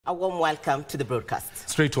A warm welcome to the broadcast.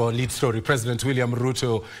 Straight to our lead story. President William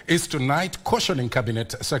Ruto is tonight cautioning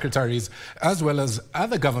Cabinet Secretaries as well as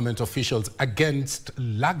other government officials against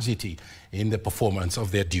laxity in the performance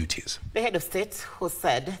of their duties. The head of state, who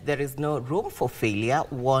said there is no room for failure,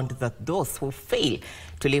 warned that those who fail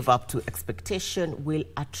to live up to expectation will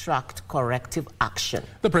attract corrective action.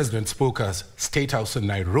 The president spoke at State House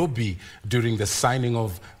Nairobi during the signing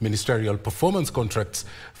of ministerial performance contracts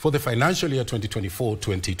for the financial year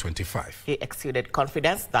 2024-2025. He exuded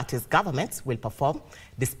confidence that his government will perform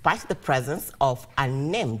despite the presence of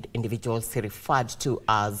unnamed individuals he referred to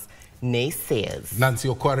as naysayers. Nancy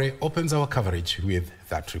Okware opens our coverage with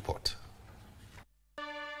that report.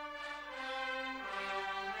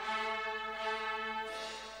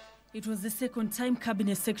 It was the second time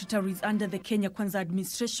Cabinet Secretaries under the Kenya Kwanza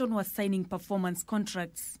administration were signing performance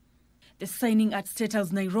contracts. The signing at State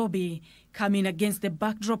House Nairobi coming against the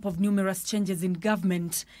backdrop of numerous changes in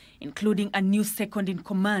government, including a new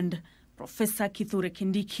second-in-command, Professor Kithure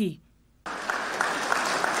Kindiki.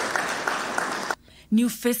 New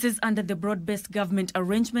faces under the broad-based government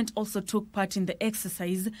arrangement also took part in the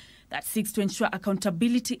exercise that seeks to ensure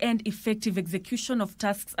accountability and effective execution of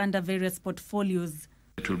tasks under various portfolios.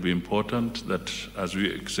 It will be important that as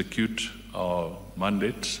we execute our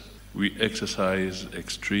mandates, we exercise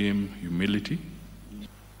extreme humility.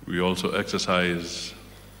 We also exercise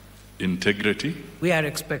integrity. We are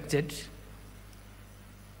expected,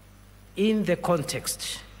 in the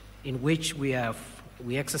context in which we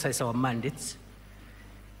exercise our mandates,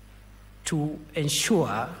 to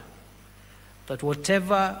ensure that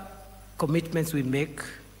whatever commitments we make,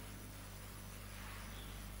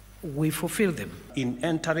 we fulfill them. In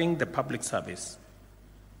entering the public service,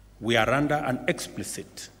 we are under an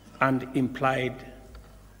explicit and implied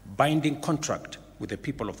binding contract with the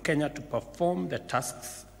people of Kenya to perform the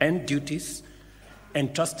tasks and duties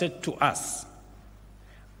entrusted to us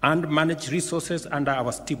and manage resources under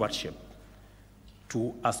our stewardship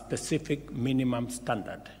to a specific minimum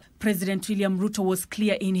standard. President William Ruto was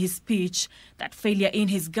clear in his speech that failure in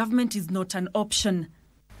his government is not an option.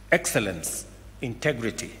 Excellence,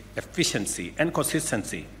 integrity, efficiency, and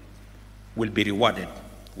consistency will be rewarded,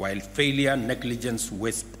 while failure, negligence,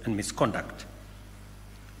 waste, and misconduct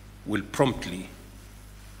will promptly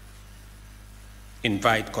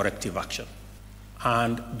invite corrective action.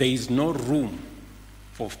 And there is no room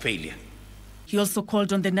for failure. He also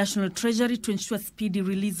called on the National Treasury to ensure speedy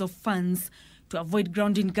release of funds to avoid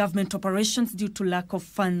grounding government operations due to lack of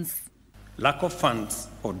funds. Lack of funds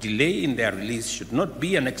or delay in their release should not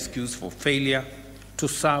be an excuse for failure to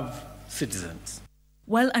serve citizens.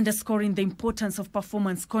 While underscoring the importance of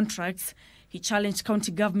performance contracts, he challenged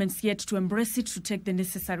county governments yet to embrace it to take the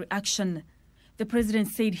necessary action. The president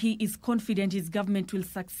said he is confident his government will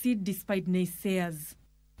succeed despite naysayers.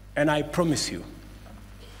 And I promise you,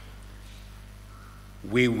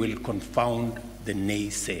 we will confound the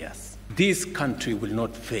naysayers. This country will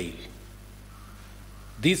not fail.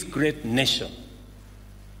 This great nation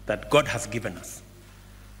that God has given us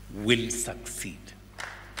will succeed.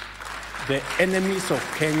 The enemies of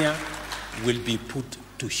Kenya will be put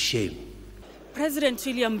to shame. President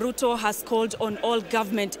William Ruto has called on all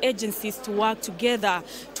government agencies to work together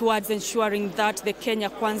towards ensuring that the Kenya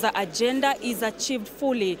Kwanza agenda is achieved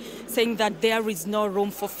fully, saying that there is no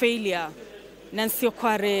room for failure. Nancy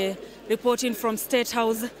Okware, reporting from State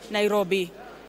House, Nairobi.